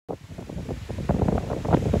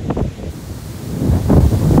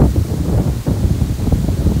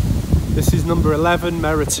number 11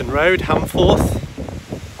 Meriton Road, Handforth.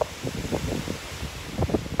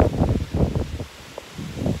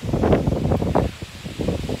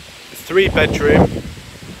 A 3-bedroom,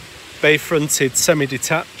 bay-fronted,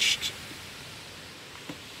 semi-detached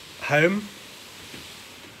home.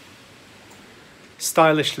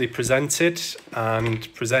 Stylishly presented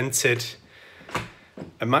and presented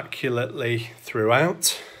immaculately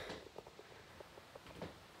throughout.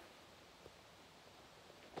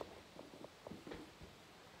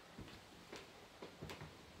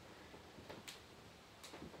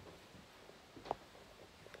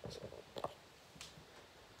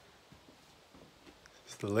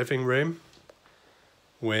 This is the living room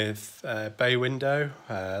with a bay window,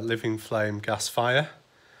 living flame gas fire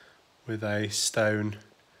with a stone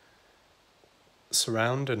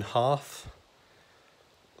surround and hearth,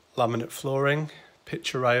 laminate flooring,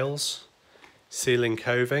 picture rails, ceiling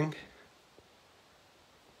coving.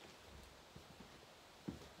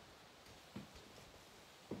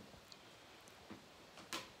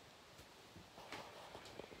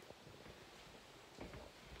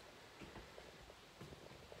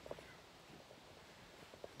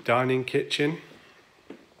 Dining kitchen.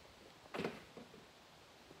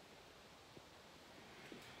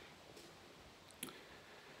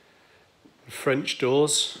 French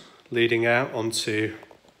doors leading out onto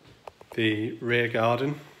the rear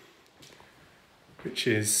garden, which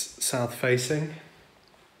is south facing.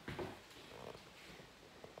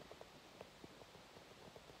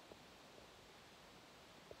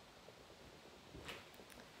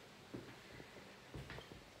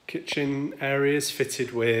 Kitchen areas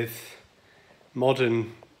fitted with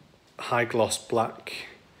modern high gloss black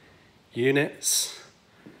units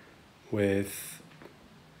with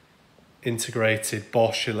integrated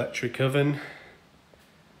Bosch electric oven,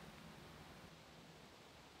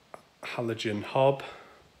 halogen hob,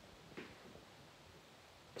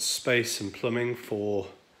 space and plumbing for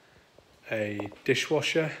a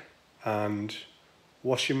dishwasher and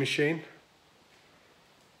washing machine,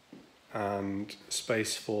 and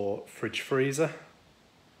space for fridge freezer.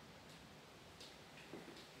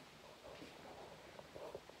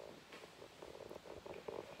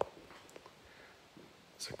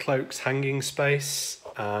 So cloaks hanging space,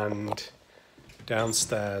 and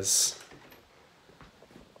downstairs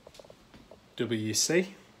WC.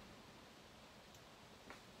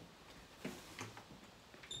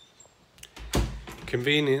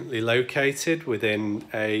 Conveniently located within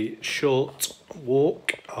a short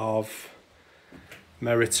walk of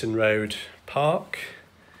Meriton Road Park,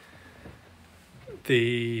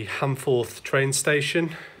 the Handforth train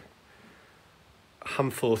station,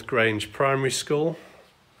 Handforth Grange Primary School,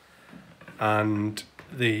 and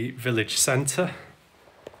the village centre,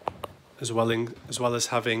 as well as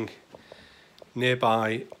having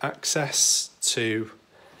nearby access to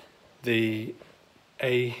the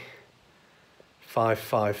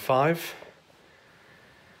A555,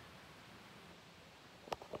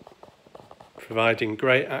 providing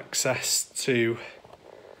great access to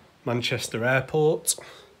Manchester Airport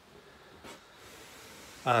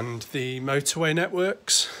and the motorway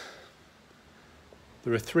networks.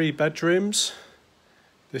 There are 3 bedrooms,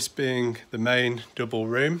 this being the main double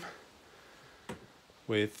room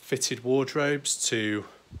with fitted wardrobes to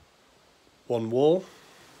one wall.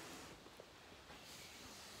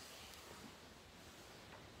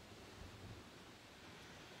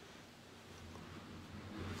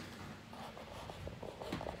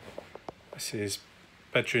 This is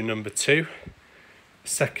bedroom number 2,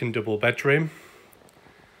 second double bedroom,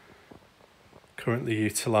 currently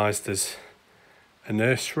utilised as a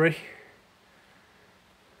nursery.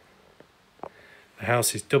 The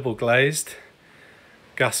house is double glazed,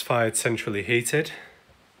 gas fired, centrally heated.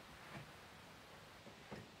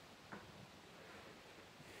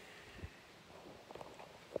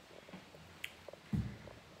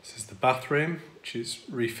 This is the bathroom, which is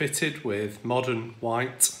refitted with modern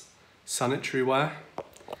white sanitary ware.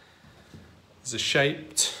 There's a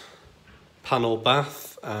shaped panel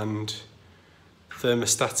bath and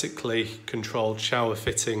thermostatically controlled shower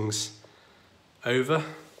fittings over.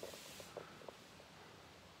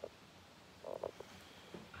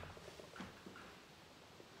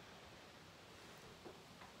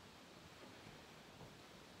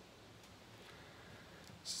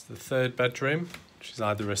 This is the 3rd bedroom, which is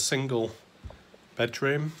either a single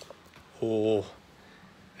bedroom or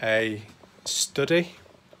a study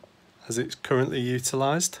as it's currently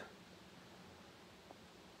utilised.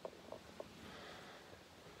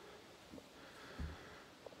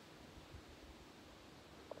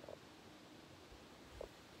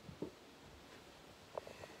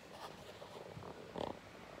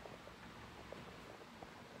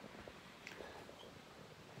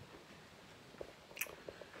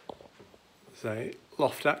 There's a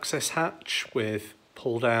loft access hatch with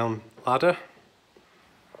pull down ladder.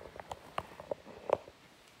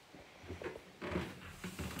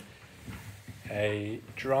 A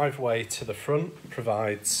driveway to the front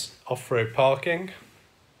provides off-road parking.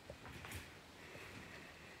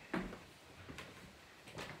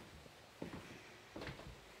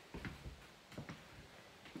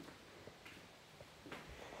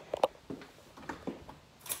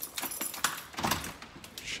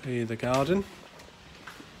 Show you the garden.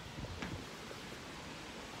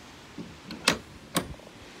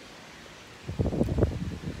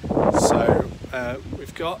 So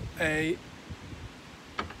we've got a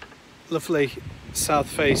lovely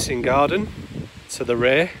south-facing garden to the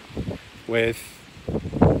rear with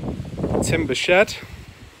timber shed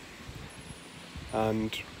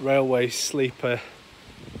and railway sleeper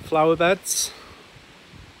flower beds.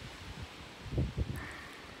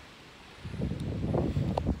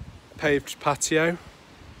 Paved patio.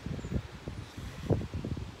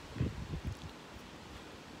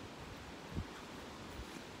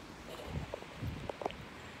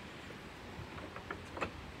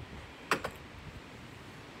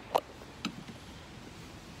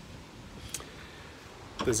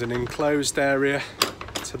 There's an enclosed area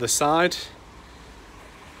to the side.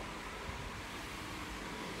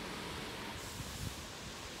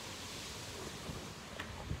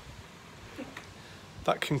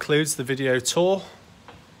 That concludes the video tour.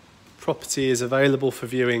 Property is available for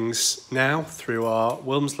viewings now through our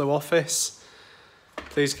Wilmslow office.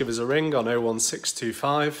 Please give us a ring on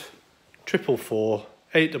 01625 444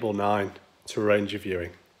 899 to arrange a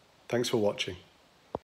viewing. Thanks for watching.